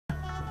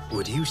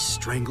Would you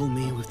strangle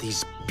me with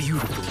these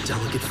beautiful,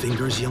 delicate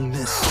fingers, young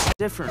miss?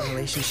 Different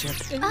relationship.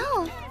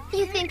 Oh,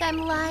 you think I'm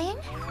lying?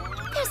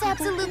 There's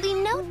absolutely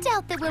no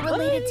doubt that we're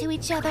related to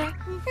each other.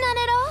 None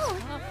at all.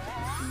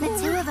 The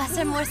two of us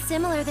are more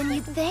similar than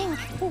you'd think.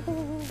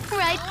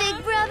 Right,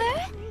 big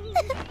brother?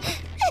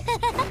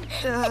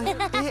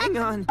 Hang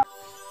on.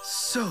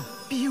 So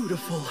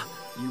beautiful.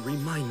 You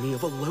remind me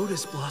of a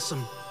lotus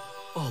blossom.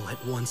 All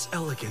at once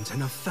elegant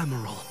and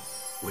ephemeral.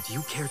 Would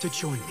you care to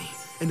join me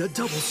in a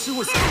double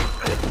suicide?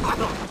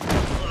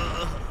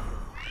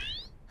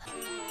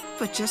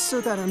 But just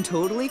so that I'm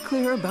totally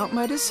clear about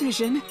my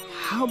decision,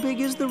 how big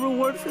is the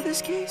reward for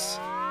this case?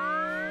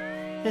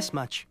 This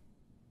much.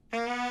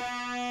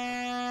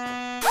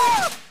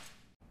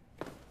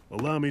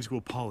 Allow me to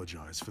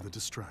apologize for the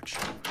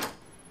distraction.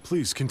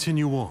 Please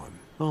continue on.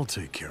 I'll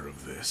take care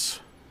of this.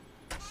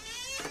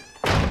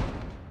 What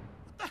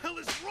the hell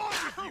is wrong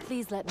with you?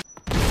 Please let me.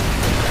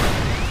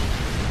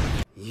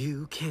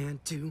 You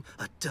can't do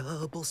a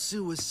double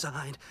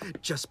suicide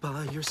just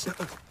by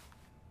yourself.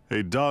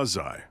 Hey,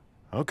 Dazai,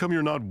 how come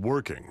you're not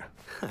working?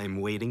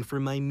 I'm waiting for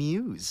my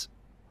muse.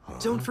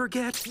 Don't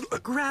forget,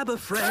 grab a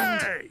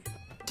friend. Hey!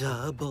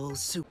 Double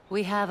su-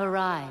 We have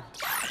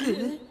arrived.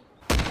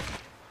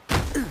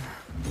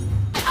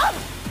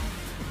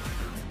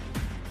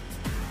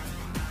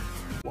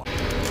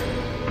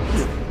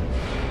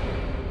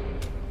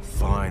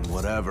 Fine,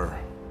 whatever.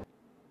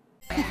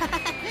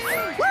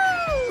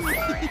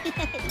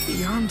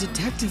 The armed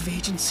detective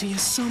agency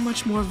is so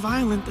much more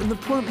violent than the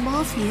Port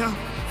Mafia.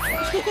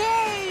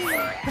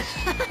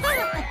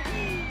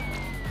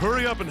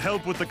 Hurry up and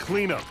help with the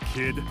cleanup,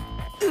 kid.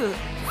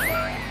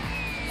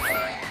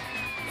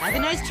 Have a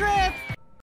nice trip!